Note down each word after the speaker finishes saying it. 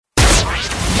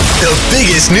The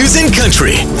biggest news in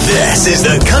country. This is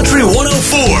the Country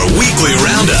 104 Weekly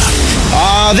Roundup.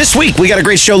 This week, we got a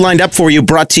great show lined up for you,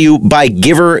 brought to you by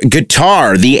Giver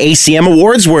Guitar. The ACM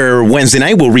Awards, where Wednesday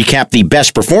night we'll recap the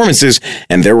best performances,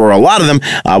 and there were a lot of them.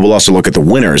 We'll also look at the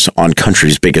winners on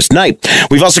country's biggest night.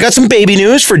 We've also got some baby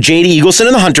news for Jade Eagleson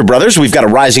and the Hunter brothers. We've got a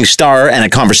rising star and a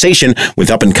conversation with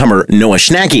up-and-comer Noah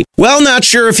Schnacky. Well, not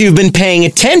sure if you've been paying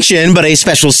attention, but a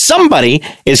special somebody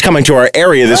is coming to our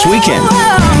area this weekend.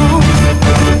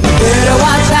 Better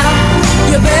watch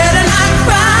out. You better not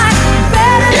cry.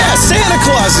 Santa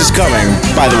Claus is coming.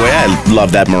 By the way, I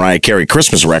love that Mariah Carey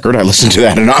Christmas record. I listened to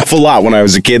that an awful lot when I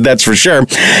was a kid, that's for sure.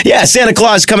 Yeah, Santa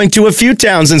Claus coming to a few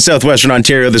towns in southwestern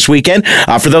Ontario this weekend.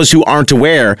 For those who aren't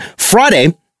aware,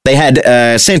 Friday, they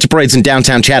had Santa parades in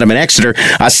downtown Chatham and Exeter.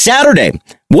 Saturday,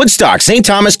 Woodstock, St.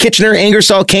 Thomas, Kitchener,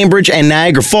 Ingersoll, Cambridge, and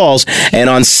Niagara Falls. And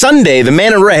on Sunday, the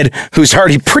man in red, who's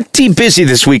already pretty busy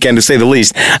this weekend, to say the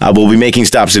least, will be making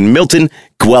stops in Milton,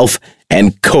 Guelph,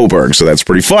 and Cobourg, so that's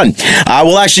pretty fun.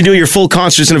 We'll actually do your full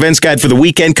concerts and events guide for the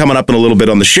weekend coming up in a little bit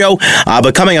on the show.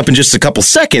 But coming up in just a couple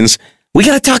seconds, we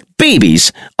got to talk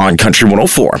babies on Country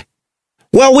 104.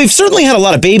 Well, we've certainly had a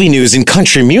lot of baby news in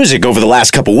country music over the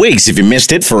last couple weeks. If you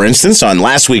missed it, for instance, on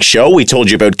last week's show, we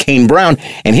told you about Kane Brown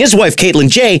and his wife, Caitlin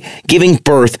J., giving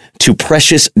birth to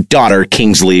precious daughter,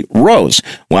 Kingsley Rose.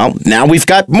 Well, now we've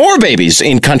got more babies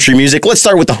in country music. Let's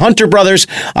start with the Hunter brothers.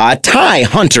 Ty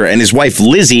Hunter and his wife,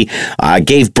 Lizzie,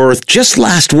 gave birth just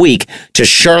last week to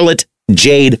Charlotte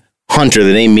Jade Hunter.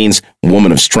 The name means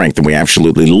woman of strength, and we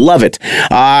absolutely love it.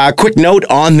 Quick note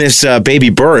on this baby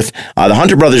birth. The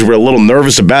Hunter brothers were a little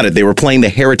nervous about it. They were playing the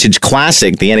Heritage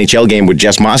Classic, the NHL game with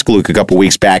Jess Moskaluk a couple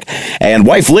weeks back, and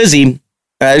wife Lizzie,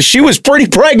 she was pretty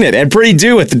pregnant and pretty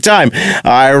due at the time.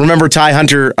 I remember Ty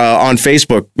Hunter on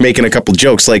Facebook making a couple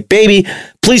jokes like, baby,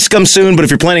 please come soon, but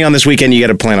if you're planning on this weekend, you got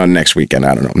to plan on next weekend.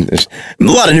 I don't know. There's a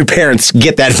lot of new parents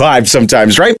get that vibe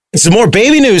sometimes, right? Some more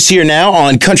baby news here now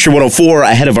on Country 104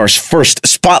 ahead of our first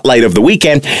spotlight of the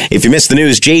weekend. If you missed the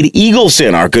news, Jade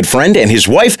Eagleson, our good friend, and his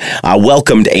wife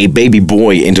welcomed a baby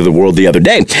boy into the world the other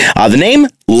day. The name,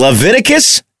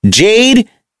 Leviticus Jade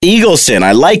Eagleson.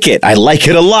 I like it. I like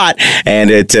it a lot.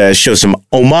 And it shows some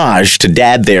homage to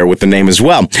dad there with the name as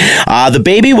well. The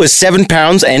baby was 7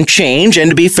 pounds and change. And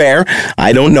to be fair,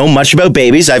 I don't know much about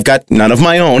babies. I've got none of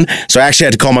my own. So I actually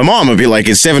had to call my mom and be like,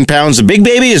 is 7 pounds a big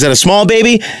baby? Is that a small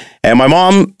baby? And my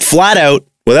mom, flat out,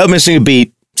 without missing a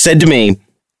beat, said to me,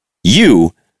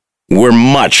 you were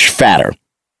much fatter.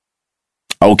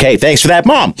 Okay, thanks for that,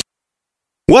 Mom.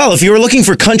 Well, if you were looking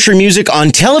for country music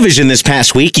on television this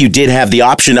past week, you did have the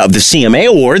option of the CMA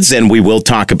Awards, and we will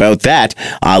talk about that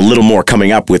a little more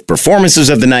coming up with performances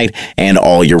of the night and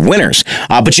all your winners.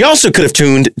 But you also could have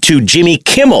tuned to Jimmy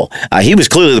Kimmel. He was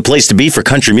clearly the place to be for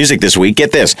country music this week.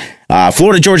 Get this.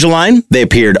 Florida Georgia Line, they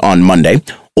appeared on Monday.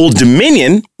 Old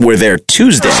Dominion were there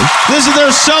Tuesday. This is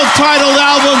their self-titled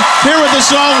album. Here with the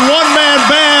song One Man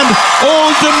Band,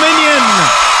 Old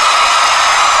Dominion.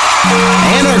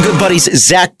 And our good buddies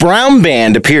Zach Brown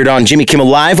Band appeared on Jimmy Kimmel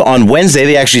Live on Wednesday.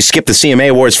 They actually skipped the CMA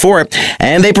Awards for it,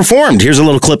 and they performed. Here's a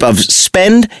little clip of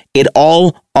Spend It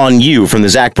All on You from the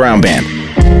Zach Brown Band.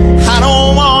 I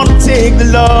don't want to take the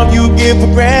love you give for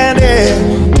granted,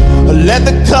 or let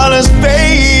the colors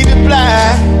fade to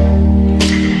black.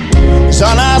 'Cause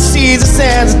all I see is the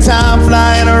sands of time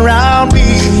flying around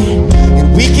me,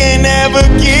 and we can never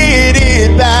get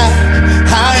it back.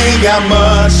 I ain't got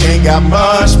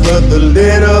much, but the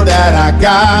little that I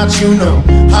got, you know,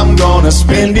 I'm gonna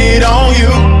spend it on you.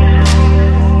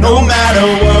 No matter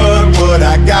what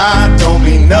I got don't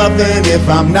mean nothing if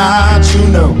I'm not, you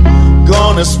know,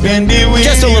 gonna spend it with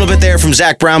Just a little bit there from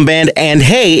Zach Brown Band. And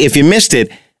hey, if you missed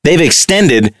it, they've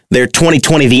extended their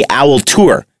 2020 The Owl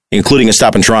Tour, including a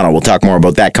stop in Toronto. We'll talk more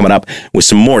about that coming up with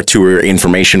some more tour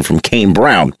information from Kane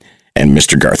Brown and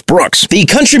Mr. Garth Brooks. The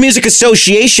Country Music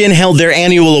Association held their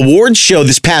annual awards show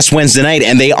this past Wednesday night,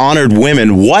 and they honored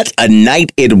women. What a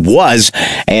night it was.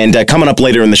 And coming up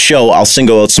later in the show, I'll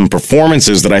single out some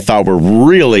performances that I thought were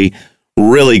really,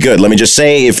 really good. Let me just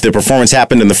say, if the performance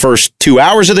happened in the first 2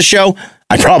 hours of the show,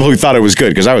 I probably thought it was good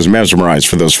because I was mesmerized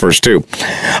for those first two.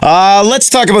 Let's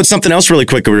talk about something else really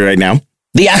quickly right now.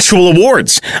 The actual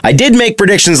awards. I did make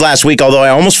predictions last week, although I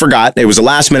almost forgot. It was a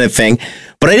last-minute thing.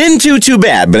 But I didn't do too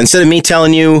bad. But instead of me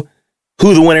telling you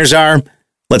who the winners are,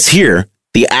 let's hear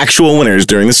the actual winners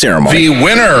during the ceremony. The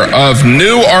winner of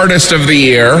New Artist of the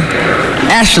Year,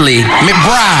 Ashley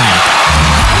McBride.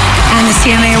 And the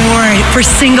CMA Award for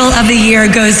Single of the Year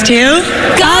goes to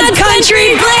God's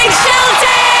Country, Blake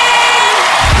Shelton!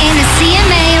 And the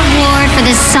CMA Award for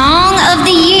the Song of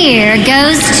the Year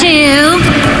goes to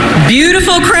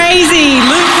Beautiful Crazy,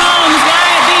 Luke Combs.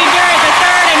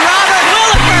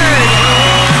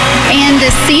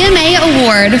 CMA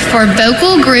Award for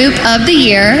Vocal Group of the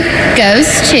Year goes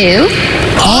to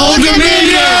Old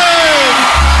Dominion!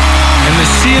 And the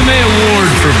CMA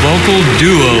Award for Vocal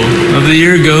Duo of the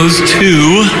Year goes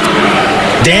to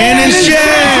Dan and Shay.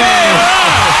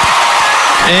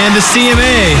 And the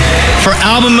CMA for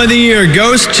Album of the Year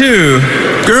goes to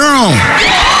Girl!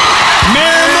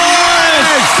 Mary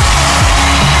Morris.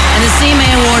 And the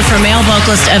CMA Award for Male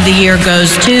Vocalist of the Year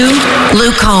goes to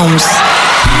Luke Combs.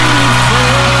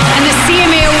 And the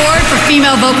CMA Award for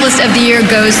Female Vocalist of the Year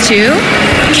goes to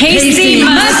Casey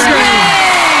Musgrave.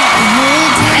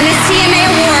 And the CMA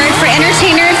Award for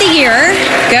Entertainer of the Year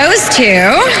goes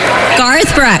to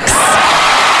Garth Brooks.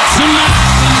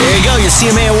 There you go, your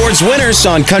CMA Awards winners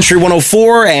on Country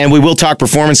 104, and we will talk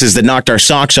performances that knocked our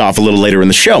socks off a little later in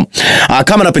the show.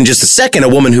 Coming up in just a second, a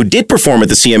woman who did perform at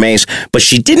the CMAs, but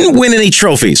she didn't win any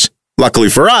trophies. Luckily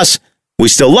for us, we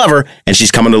still love her, and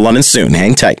she's coming to London soon.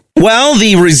 Hang tight. Well,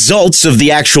 the results of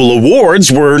the actual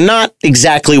awards were not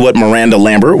exactly what Miranda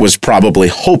Lambert was probably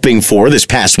hoping for this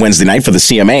past Wednesday night for the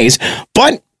CMAs,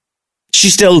 but she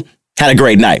still had a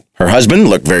great night. Her husband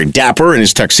looked very dapper in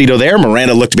his tuxedo there.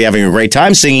 Miranda looked to be having a great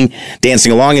time singing,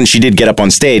 dancing along, and she did get up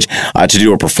on stage to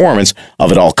do a performance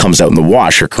of It All Comes Out in the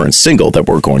Wash, her current single that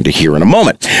we're going to hear in a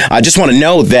moment. I just want to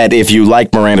know that if you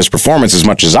like Miranda's performance as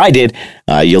much as I did,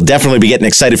 you'll definitely be getting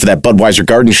excited for that Budweiser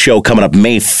Garden show coming up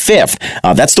May 5th.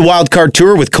 That's the Wild Card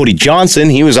Tour with Cody Johnson.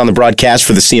 He was on the broadcast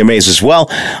for the CMAs as well.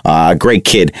 Great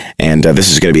kid, and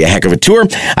this is going to be a heck of a tour.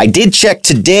 I did check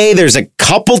today. There's a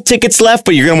couple tickets left,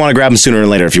 but you're going to want to grab them sooner or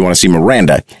later if you want to see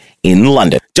Miranda in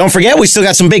London. Don't forget, we still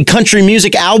got some big country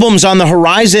music albums on the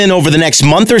horizon over the next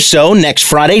month or so. Next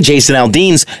Friday, Jason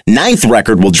Aldean's 9th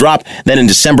record will drop. Then in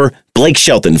December, Blake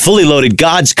Shelton, Fully Loaded,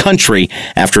 God's Country,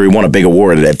 after he won a big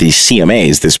award at the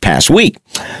CMAs this past week.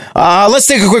 Let's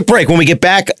take a quick break. When we get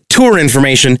back, tour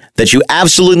information that you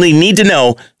absolutely need to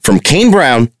know from Kane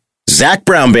Brown, Zach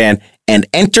Brown Band, and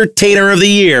Entertainer of the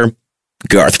Year,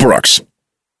 Garth Brooks.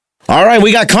 All right,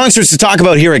 we got concerts to talk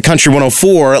about here at Country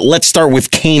 104. Let's start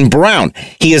with Kane Brown.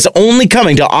 He is only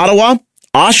coming to Ottawa,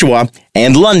 Oshawa,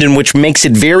 and London, which makes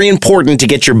it very important to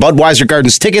get your Budweiser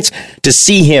Gardens tickets to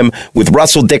see him with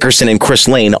Russell Dickerson and Chris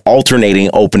Lane alternating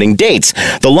opening dates.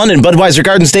 The London Budweiser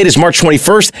Gardens date is March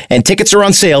 21st, and tickets are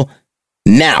on sale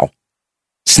now.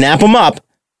 Snap them up.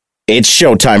 It's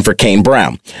showtime for Kane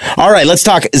Brown. All right, let's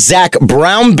talk Zach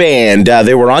Brown Band.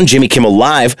 They were on Jimmy Kimmel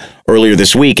Live earlier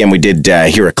this week, and we did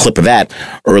hear a clip of that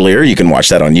earlier. You can watch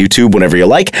that on YouTube whenever you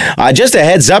like. Just a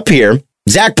heads up here,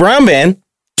 Zach Brown Band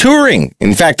touring.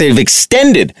 In fact, they've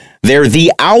extended their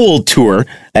The Owl tour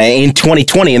in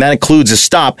 2020, and that includes a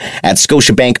stop at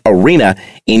Scotiabank Arena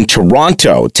in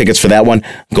Toronto. Tickets for that one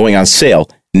going on sale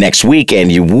next week,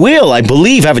 and you will, I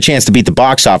believe, have a chance to beat the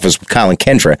box office with Kyle and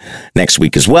Kendra next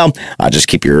week as well. Just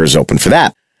keep your ears open for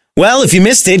that. Well, if you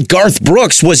missed it, Garth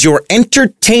Brooks was your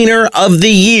Entertainer of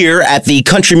the Year at the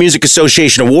Country Music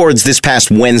Association Awards this past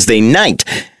Wednesday night.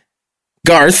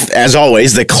 Garth, as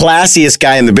always, the classiest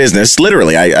guy in the business.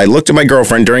 Literally, I looked at my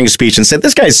girlfriend during his speech and said,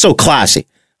 this guy is so classy.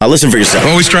 Listen for yourself.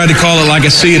 I always tried to call it like I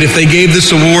see it. If they gave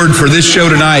this award for this show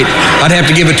tonight, I'd have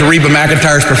to give it to Reba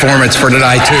McEntire's performance for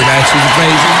tonight, too. That she's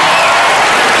amazing.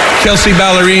 Kelsey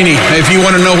Ballerini, if you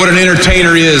want to know what an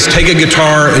entertainer is, take a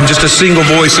guitar and just a single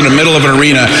voice in the middle of an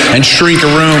arena and shrink a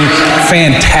room.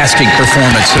 Fantastic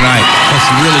performance tonight. That's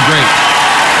really great.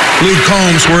 Luke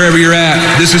Combs, wherever you're at,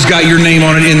 this has got your name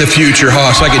on it in the future,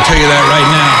 Hoss. I can tell you that right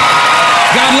now.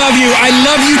 God love you. I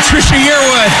love you, Trisha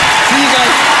Yearwood. See you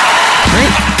guys.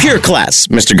 Pure class,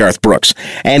 Mr. Garth Brooks.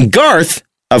 And Garth,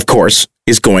 of course,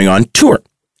 is going on tour.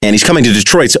 And he's coming to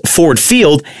Detroit's Ford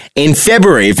Field in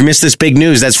February. If you missed this big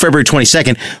news, that's February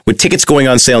 22nd, with tickets going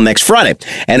on sale next Friday.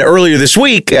 And earlier this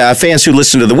week, fans who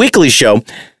listen to the weekly show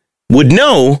would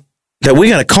know that we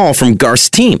got a call from Garth's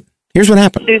team. Here's what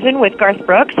happened. Susan with Garth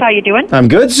Brooks. How you doing? I'm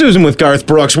good, Susan, with Garth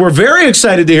Brooks. We're very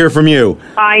excited to hear from you.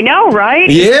 I know, right?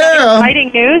 Yeah.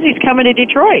 Exciting news. He's coming to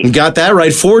Detroit. Got that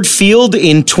right. Ford Field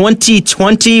in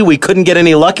 2020. We couldn't get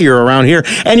any luckier around here.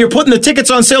 And you're putting the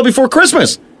tickets on sale before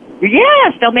Christmas.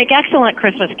 Yes, they'll make excellent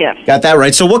Christmas gifts. Got that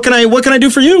right. So what can I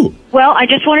do for you? Well, I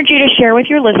just wanted you to share with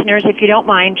your listeners, if you don't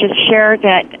mind, just share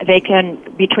that they can,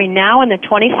 between now and the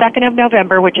 22nd of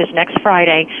November, which is next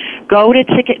Friday, go to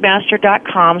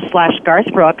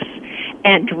Ticketmaster.com/Garth Brooks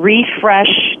and refresh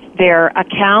their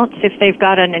accounts if they've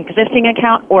got an existing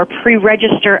account, or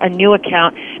pre-register a new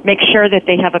account. Make sure that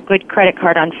they have a good credit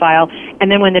card on file. And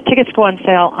then when the tickets go on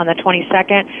sale on the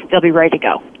 22nd, they'll be ready to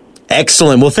go.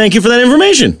 Excellent. Well, thank you for that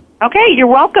information. Okay, you're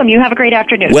welcome. You have a great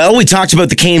afternoon. Well, we talked about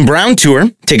the Kane Brown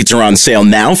Tour. Tickets are on sale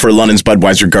now for London's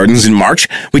Budweiser Gardens in March.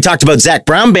 We talked about Zach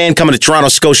Brown Band coming to Toronto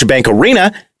Scotiabank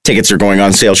Arena. Tickets are going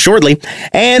on sale shortly.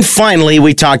 And finally,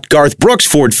 we talked Garth Brooks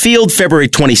Ford Field, February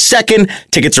 22nd.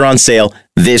 Tickets are on sale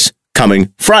this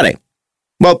coming Friday.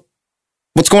 Well,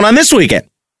 what's going on this weekend?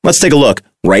 Let's take a look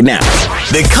right now.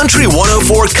 The Country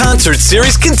 104 Concert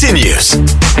Series continues.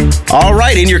 All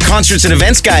right, in your concerts and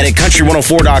events guide at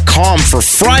country104.com for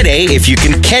Friday. If you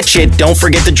can catch it, don't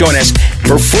forget to join us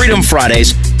for Freedom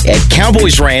Fridays at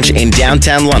Cowboys Ranch in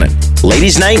downtown London.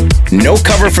 Ladies' night, no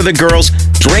cover for the girls,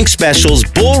 drink specials,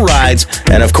 bull rides,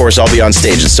 and of course, I'll be on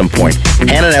stage at some point,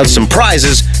 handing out some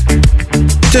prizes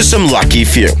to some lucky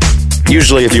few.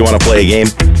 Usually, if you want to play a game,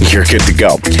 you're good to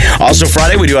go. Also,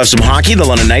 Friday, we do have some hockey. The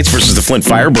London Knights versus the Flint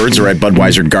Firebirds are at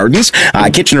Budweiser Gardens.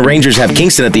 Kitchener Rangers have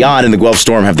Kingston at the Odd, and the Guelph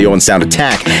Storm have the Owen Sound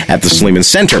Attack at the Sleeman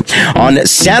Center. On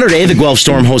Saturday, the Guelph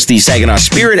Storm host the Saginaw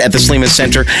Spirit at the Sleeman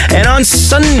Center. And on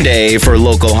Sunday, for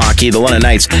local hockey, the London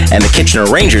Knights and the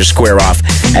Kitchener Rangers square off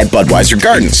at Budweiser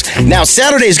Gardens. Now,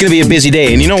 Saturday is going to be a busy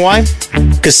day, and you know why?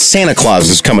 Because Santa Claus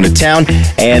is coming to town,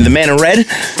 and the man in red,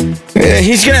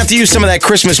 he's going to have to use some of that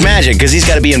Christmas magic, because he's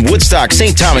got to be in Woodstock,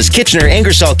 St. Thomas, Kitchener,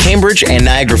 Ingersoll, Cambridge, and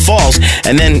Niagara Falls,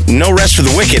 and then no rest for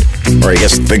the wicked, or I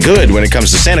guess the good when it comes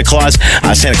to Santa Claus.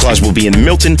 Santa Claus will be in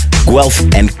Milton, Guelph,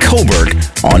 and Coburg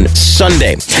on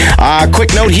Sunday.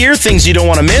 Quick note here, things you don't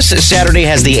want to miss. Saturday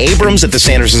has the Abrams at the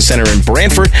Sanderson Center in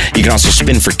Brantford. You can also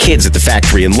spin for kids at the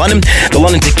Factory in London. The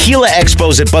London Tequila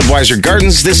Expo's at Budweiser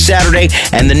Gardens this Saturday,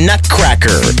 and the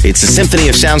Nutcracker. It's a symphony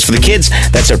of sounds for the kids.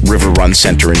 That's at River Run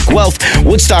Center in Guelph.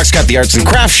 Woodstock's got the Arts and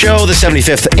Crafts Show, the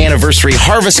 75th Anniversary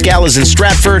Harvest Galas in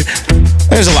Stratford.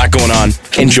 There's a lot going on.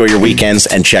 Enjoy your weekends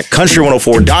and check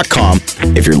country104.com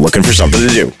if you're looking for something to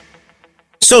do.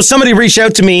 So somebody reached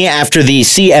out to me after the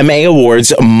CMA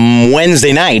Awards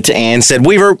Wednesday night and said,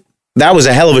 Weaver, that was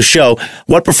a hell of a show.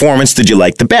 What performance did you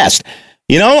like the best?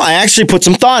 You know, I actually put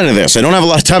some thought into this. I don't have a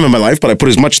lot of time in my life, but I put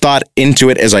as much thought into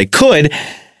it as I could.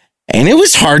 And it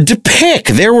was hard to pick.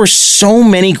 There were so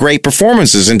many great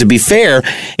performances. And to be fair,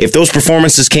 if those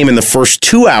performances came in the first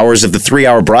 2 hours of the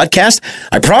 3-hour broadcast,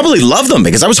 I probably loved them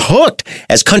because I was hooked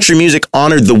as country music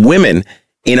honored the women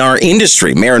in our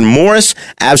industry. Maren Morris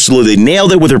absolutely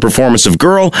nailed it with her performance of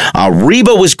Girl.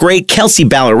 Reba was great. Kelsey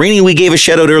Ballerini, we gave a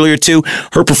shout out earlier to.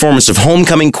 Her performance of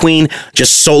Homecoming Queen,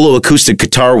 just solo acoustic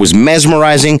guitar, was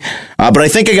mesmerizing. But I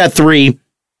think I got 3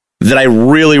 that I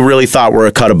really, really thought were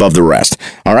a cut above the rest.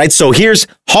 All right, so here's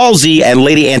Halsey and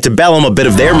Lady Antebellum, a bit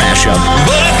of their mashup.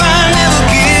 What if I never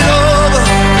get over?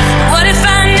 What if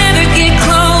I never get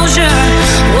closure?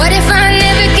 What if I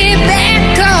never get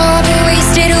back all the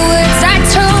wasted words I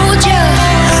told you?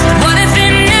 What if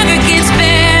it never gets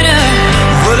better?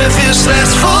 What if this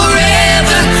lasts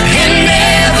forever and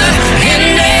never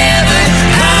and never?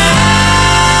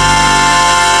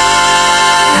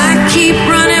 I keep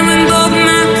running when both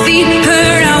my feet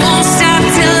hurt. I won't stop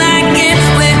till I get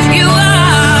where you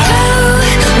are.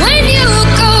 When you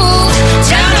go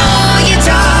down all your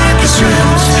darkest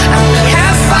rooms, I would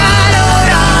have followed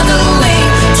all the way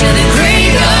to the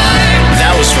graveyard.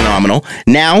 That was phenomenal.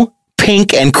 Now,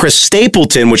 Pink and Chris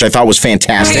Stapleton, which I thought was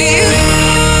fantastic.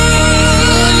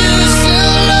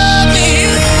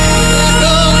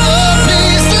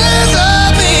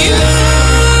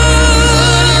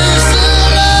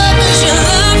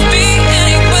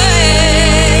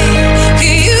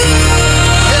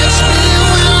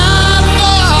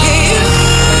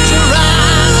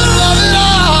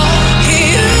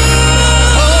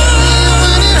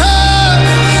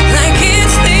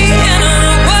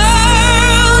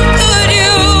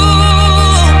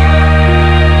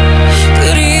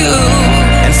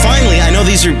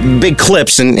 These are big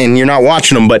clips, and you're not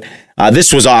watching them, but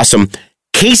this was awesome.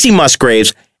 Casey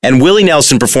Musgraves and Willie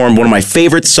Nelson performed one of my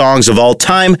favorite songs of all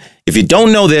time. If you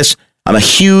don't know this, I'm a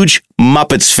huge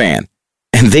Muppets fan,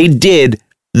 and they did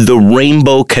The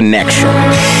Rainbow Connection.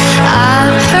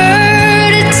 I've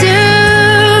heard it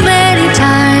too many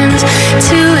times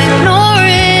to ignore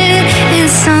it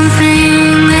is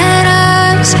something that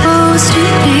I'm supposed to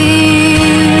be.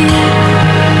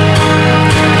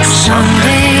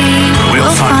 Someday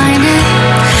we'll find it,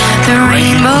 the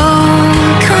rainbow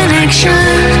connection,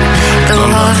 the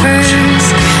lovers,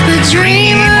 the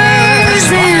dreamers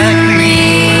in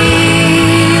me.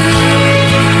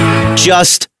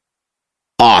 Just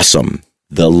awesome.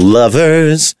 The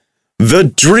lovers, the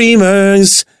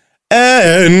dreamers,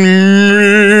 and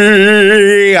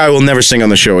me. I will never sing on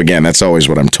the show again. That's always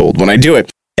what I'm told when I do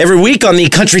it. Every week on the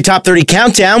Country Top 30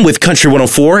 Countdown with Country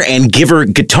 104 and Giver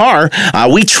Guitar,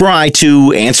 we try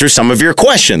to answer some of your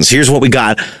questions. Here's what we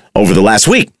got over the last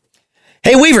week.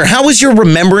 Hey, Weaver, how was your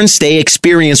Remembrance Day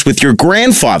experience with your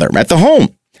grandfather at the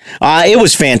home? It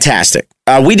was fantastic.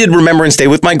 We did Remembrance Day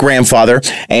with my grandfather,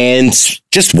 and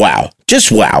just wow.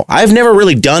 I've never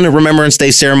really done a Remembrance Day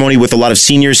ceremony with a lot of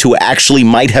seniors who actually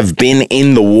might have been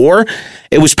in the war.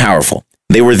 It was powerful.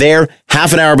 They were there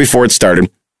half an hour before it started.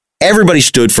 Everybody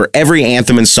stood for every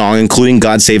anthem and song, including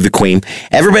God Save the Queen.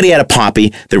 Everybody had a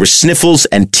poppy. There were sniffles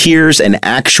and tears and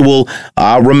actual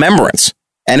remembrance.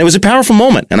 And it was a powerful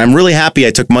moment, and I'm really happy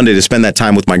I took Monday to spend that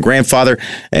time with my grandfather.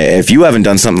 If you haven't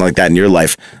done something like that in your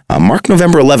life, mark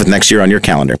November 11th next year on your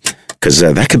calendar, because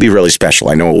that could be really special.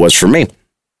 I know it was for me.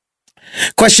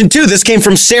 Question 2, this came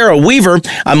from Sarah Weaver.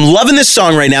 I'm loving this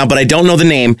song right now, but I don't know the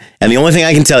name, and the only thing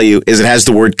I can tell you is it has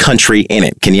the word country in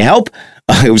it. Can you help?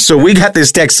 So we got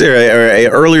this text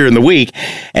earlier in the week,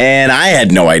 and I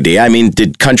had no idea. I mean,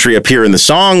 did country appear in the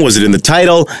song? Was it in the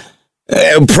title?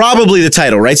 Probably the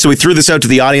title, right? So we threw this out to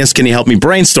the audience. Can you help me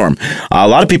brainstorm? A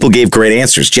lot of people gave great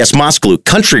answers. Jess Moskalew,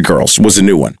 Country Girls was a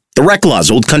new one. The Reclaws,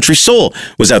 Old Country Soul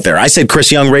was out there. I said Chris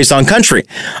Young, Raised on Country.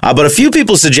 But a few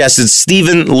people suggested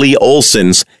Stephen Lee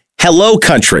Olson's Hello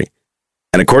Country.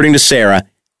 And according to Sarah,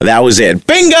 that was it.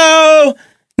 Bingo!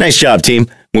 Nice job, team.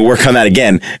 We'll work on that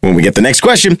again when we get the next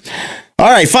question.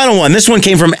 All right, final one. This one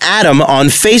came from Adam on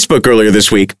Facebook earlier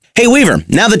this week. Hey, Weaver,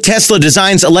 now that Tesla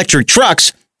designs electric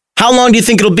trucks, how long do you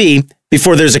think it'll be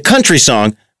before there's a country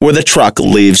song where the truck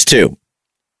leaves too?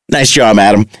 Nice job,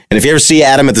 Adam. And if you ever see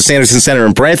Adam at the Sanderson Center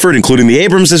in Brantford, including the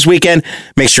Abrams this weekend,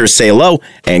 make sure to say hello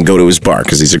and go to his bar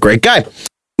because he's a great guy.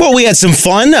 Well, we had some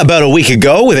fun about a week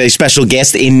ago with a special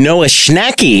guest in Noah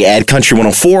Schnacky at Country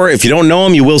 104. If you don't know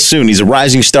him, you will soon. He's a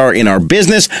rising star in our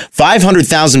business,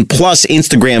 500,000 plus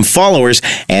Instagram followers,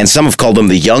 and some have called him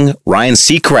the young Ryan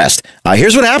Seacrest.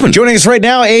 Here's what happened. Joining us right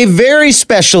now, a very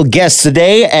special guest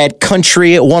today at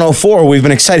Country 104. We've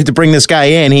been excited to bring this guy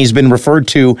in. He's been referred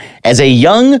to as a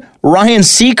young Ryan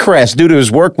Seacrest due to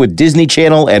his work with Disney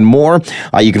Channel and more.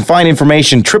 You can find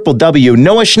information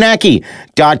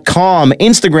www.noahschnacky.com,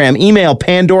 Instagram, email,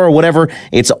 Pandora, whatever.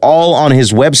 It's all on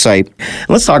his website.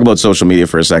 Let's talk about social media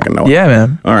for a second, Noah. Yeah,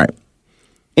 man. All right.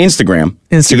 Instagram.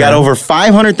 You got over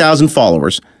 500,000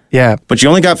 followers. Yeah. But you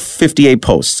only got 58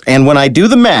 posts. And when I do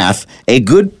the math, a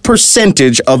good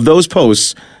percentage of those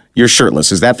posts, you're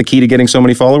shirtless. Is that the key to getting so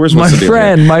many followers? My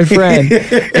friend.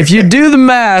 If you do the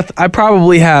math, I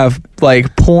probably have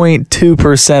like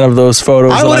 0.2% of those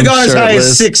photos. I would have gone as high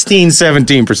as 16,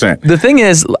 17%. The thing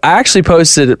is,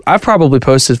 I've probably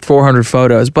posted 400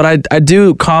 photos, but I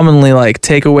do commonly like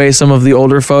take away some of the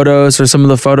older photos or some of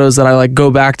the photos that I like go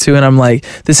back to and I'm like,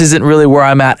 this isn't really where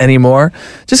I'm at anymore.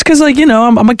 Just because like, you know,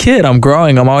 I'm a kid, I'm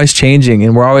growing, I'm always changing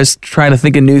and we're always trying to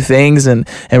think of new things and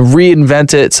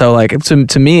reinvent it. So like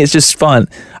to me, it's just fun.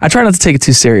 I try not to take it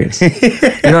too serious. You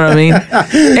know what I mean?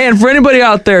 And for anybody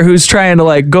out there who's trying to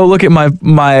like go look at my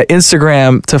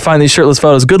Instagram to find these shirtless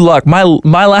photos, good luck. My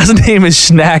last name is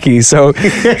Schnacky, so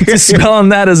spelling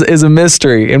that is a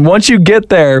mystery. And once you get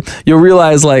there, you'll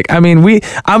realize like, I mean,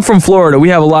 I'm from Florida. We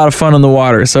have a lot of fun on the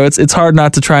water, so it's hard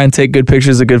not to try and take good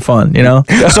pictures of good fun, you know?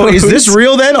 So is this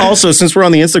real then? Also, since we're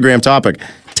on the Instagram topic,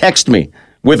 text me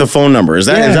with a phone number. Is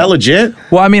that legit?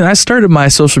 Well, I mean, I started my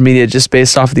social media just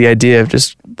based off of the idea of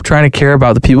just trying to care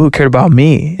about the people who cared about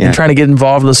me and trying to get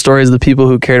involved in the stories of the people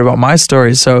who cared about my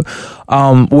stories. So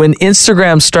when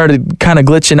Instagram started kind of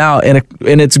glitching out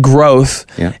in its growth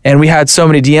and we had so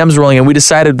many DMs rolling in, we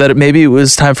decided that maybe it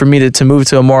was time for me to move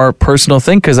to a more personal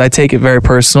thing because I take it very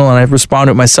personal and I respond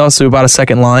to it myself. So we bought a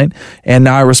second line and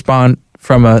now I respond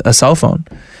from a cell phone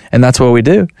and that's what we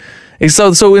do.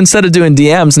 So instead of doing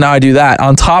DMs, now I do that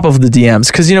on top of the DMs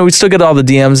because, you know, we still get all the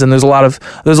DMs and there's a lot of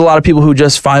people who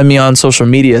just find me on social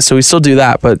media. So we still do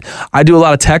that. But I do a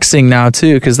lot of texting now,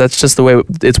 too, because that's just the way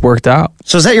it's worked out.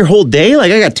 So is that your whole day?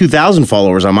 Like I got 2,000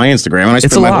 followers on my Instagram and I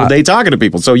spend my whole day talking to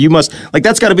people. So you must like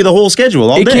that's got to be the whole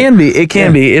schedule all day. It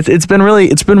can be. It's been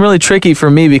really tricky for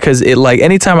me because it like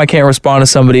anytime I can't respond to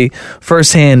somebody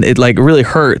firsthand, it like really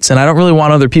hurts. And I don't really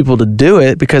want other people to do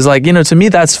it because like, you know, to me,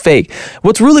 that's fake.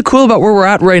 What's really cool about where we're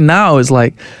at right now is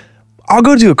like I'll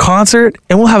go to a concert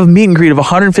and we'll have a meet and greet of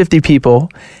 150 people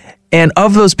and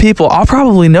of those people I'll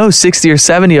probably know 60 or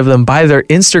 70 of them by their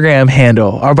Instagram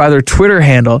handle or by their Twitter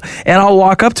handle and I'll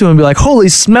walk up to them and be like, holy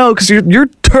smokes, you're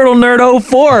Turtle Nerd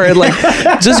 04 and like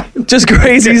just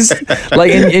crazy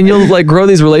like and you'll like grow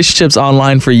these relationships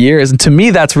online for years and to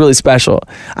me that's really special.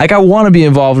 Like I want to be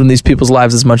involved in these people's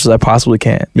lives as much as I possibly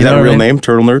can. Is that a real name,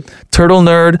 Turtle Nerd? Turtle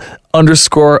Nerd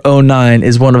Luke_09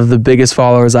 is one of the biggest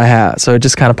followers I have. So it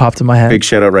just kind of popped in my head. Big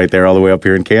shout out right there, all the way up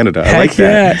here in Canada. I like Heck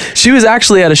that. yeah. She was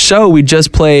actually at a show we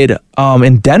just played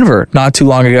in Denver not too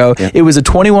long ago. Yeah. It was a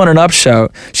 21 and up show.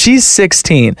 She's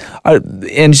 16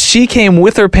 and she came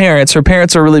with her parents. Her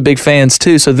parents are really big fans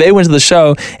too. So they went to the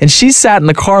show and she sat in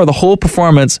the car the whole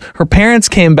performance. Her parents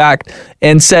came back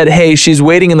and said, hey, she's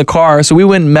waiting in the car. So we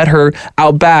went and met her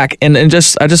out back and I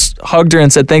just hugged her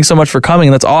and said, thanks so much for coming.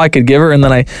 That's all I could give her. And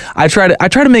then I try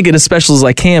to make it as special as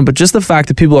I can, but just the fact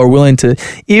that people are willing to,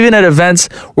 even at events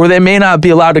where they may not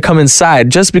be allowed to come inside,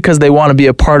 just because they want to be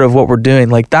a part of what we're doing,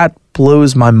 like that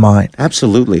blows my mind.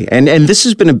 Absolutely. And this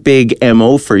has been a big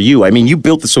MO for you. I mean, you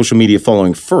built the social media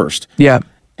following first. Yeah.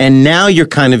 And now you're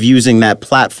kind of using that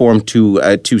platform to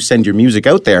send your music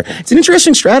out there. It's an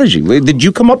interesting strategy. Did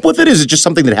you come up with it? Is it just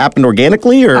something that happened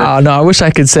organically? Or No, I wish I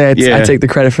could say I take the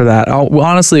credit for that. Well,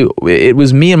 honestly, it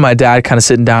was me and my dad kind of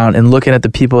sitting down and looking at the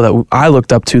people that I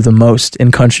looked up to the most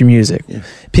in country music. Yeah.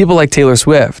 People like Taylor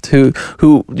Swift, who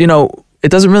you know, it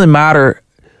doesn't really matter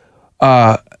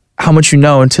how much you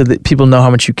know until people know how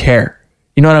much you care.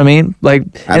 You know what I mean? Like,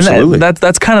 absolutely. And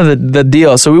that's kind of the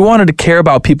deal. So we wanted to care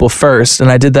about people first, and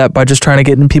I did that by just trying to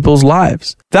get in people's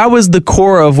lives. That was the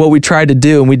core of what we tried to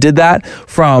do, and we did that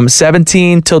from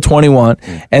 17 till 21.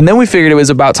 And then we figured it was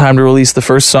about time to release the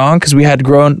first song because we had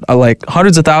grown like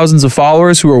hundreds of thousands of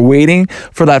followers who were waiting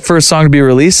for that first song to be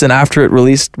released. And after it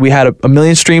released, we had a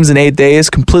million streams in 8 days,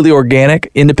 completely organic,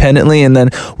 independently. And then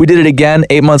we did it again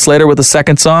 8 months later with the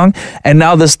second song. And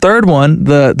now this third one,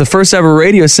 the first ever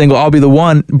radio single, I'll Be the One,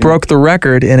 broke the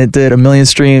record, and it did 1 million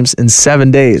streams in 7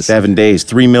 days. 7 days,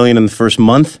 3 million in the first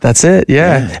month. That's it,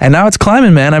 yeah. And now it's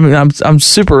climbing, man. I mean, I'm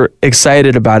super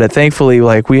excited about it. Thankfully,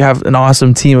 like, we have an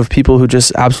awesome team of people who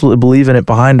just absolutely believe in it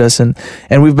behind us, and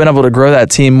we've been able to grow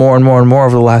that team more and more and more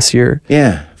over the last year.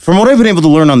 Yeah. From what I've been able to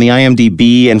learn on the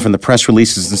IMDb and from the press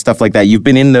releases and stuff like that, you've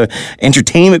been in the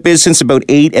entertainment biz since about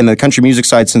 8 and the country music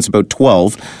side since about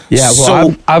 12. Yeah,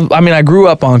 well, I grew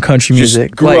up on country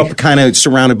music. Grew up kind of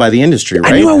surrounded by the industry,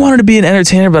 right? I knew I wanted to be an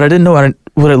entertainer, but I didn't know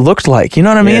what it looked like. You know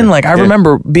what I mean? Like, I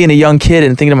remember being a young kid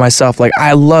and thinking to myself, like,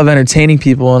 I love entertaining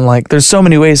people, and like, there's so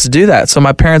many ways to do that. So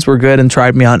my parents were good and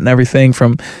tried me out and everything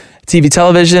from TV,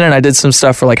 television, and I did some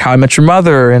stuff for like How I Met Your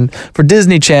Mother and for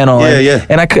Disney Channel.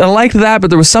 And I liked that, but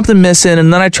there was something missing.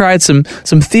 And then I tried some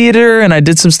theater, and I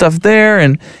did some stuff there,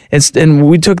 and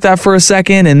we took that for a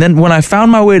second. And then when I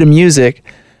found my way to music,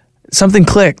 something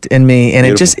clicked in me, and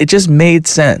it just made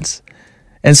sense.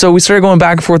 And so we started going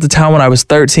back and forth to town when I was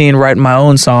 13, writing my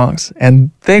own songs.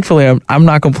 And thankfully, I'm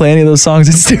not going to play any of those songs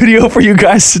in studio for you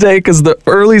guys today because the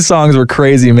early songs were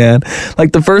crazy, man.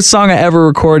 Like, the first song I ever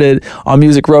recorded on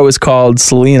Music Row is called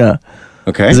Selena.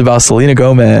 Okay. It's about Selena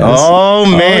Gomez. Oh,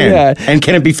 man. Oh, yeah. And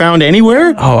can it be found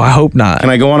anywhere? Oh, I hope not.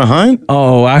 Can I go on a hunt?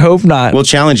 Oh, I hope not. We'll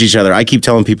challenge each other. I keep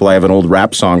telling people I have an old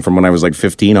rap song from when I was like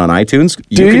 15 on iTunes.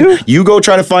 Do you? You go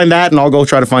try to find that, and I'll go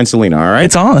try to find Selena, all right?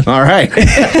 It's on. All right.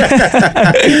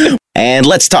 And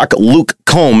let's talk Luke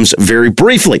Combs very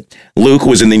briefly. Luke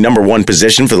was in the number 1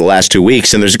 position for the last 2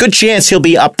 weeks, and there's a good chance he'll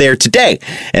be up there today.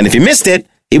 And if you missed it,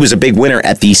 he was a big winner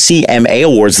at the CMA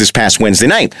Awards this past Wednesday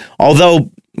night.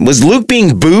 Although, was Luke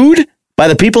being booed by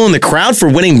the people in the crowd for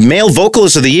winning Male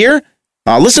Vocalist of the Year?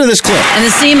 Listen to this clip. And the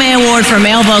CMA Award for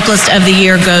Male Vocalist of the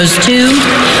Year goes to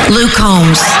Luke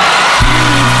Combs.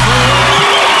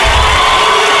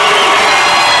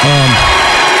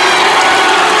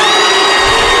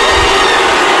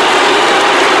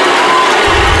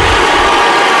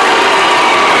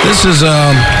 This is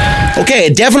Okay,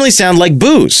 it definitely sounded like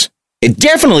booze. It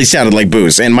definitely sounded like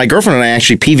booze. And my girlfriend and I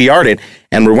actually PVR'd it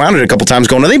and rewound it a couple times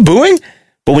going, are they booing?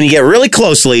 But when you get really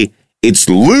closely, it's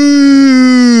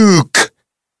Luke.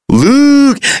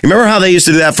 Luke. You remember how they used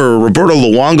to do that for Roberto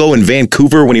Luongo in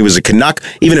Vancouver when he was a Canuck?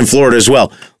 Even in Florida as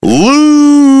well.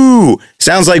 Lou.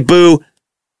 Sounds like boo.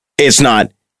 It's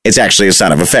not. It's actually a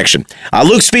sign of affection.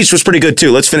 Luke's speech was pretty good,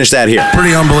 too. Let's finish that here.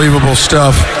 pretty unbelievable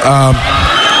stuff.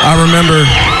 I remember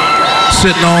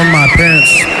sitting on my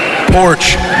parents'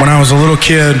 porch when I was a little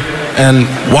kid and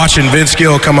watching Vince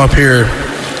Gill come up here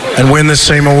and win this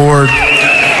same award.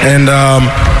 And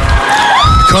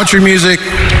country music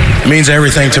means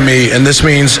everything to me, and this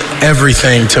means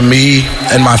everything to me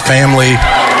and my family.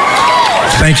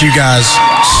 Thank you guys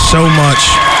so much.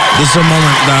 This is a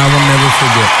moment that I will never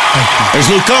forget. Thank you. There's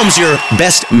Luke Combs, your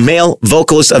best male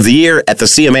vocalist of the year at the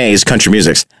CMA's Country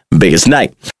Music's biggest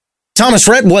night. Thomas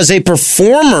Rhett was a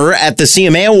performer at the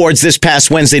CMA Awards this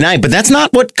past Wednesday night, but that's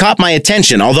not what caught my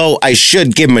attention, although I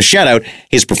should give him a shout out.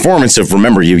 His performance of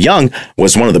Remember You Young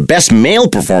was one of the best male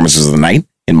performances of the night,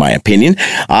 in my opinion.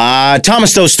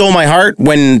 Thomas, though, stole my heart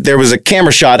when there was a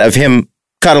camera shot of him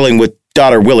cuddling with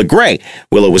daughter Willa Gray.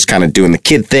 Willa was kind of doing the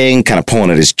kid thing, kind of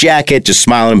pulling at his jacket, just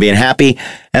smiling and being happy.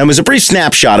 And it was a brief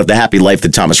snapshot of the happy life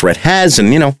that Thomas Rhett has,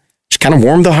 and, just kind of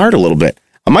warmed the heart a little bit.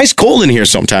 I'm ice cold in here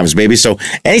sometimes, baby, so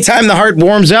anytime the heart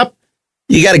warms up,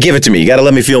 you got to give it to me. You got to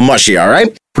let me feel mushy, all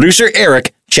right? Producer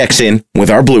Eric checks in with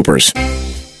our bloopers.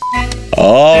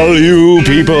 All you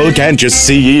people, can't you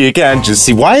see, can't you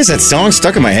see? Why is that song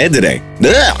stuck in my head today?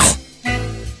 Ugh.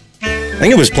 I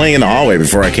think it was playing in the hallway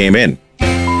before I came in.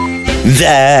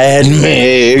 That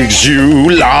makes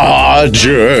you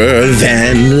larger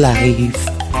than life.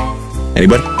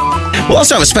 Anybody? We'll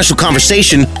also have a special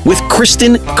conversation with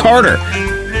Kristen Carter.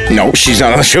 No, she's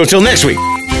not on the show till next week.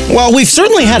 Well, we've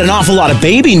certainly had an awful lot of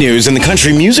baby news in the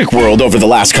country music world over the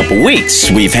last couple weeks.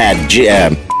 We've certainly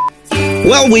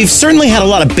had a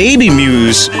lot of baby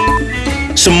news.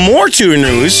 Some more tune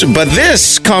news, but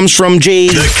this comes from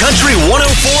Jade. The Country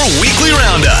 104 Weekly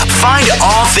Roundup. Find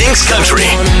all things country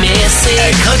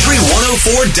at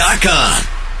country104.com.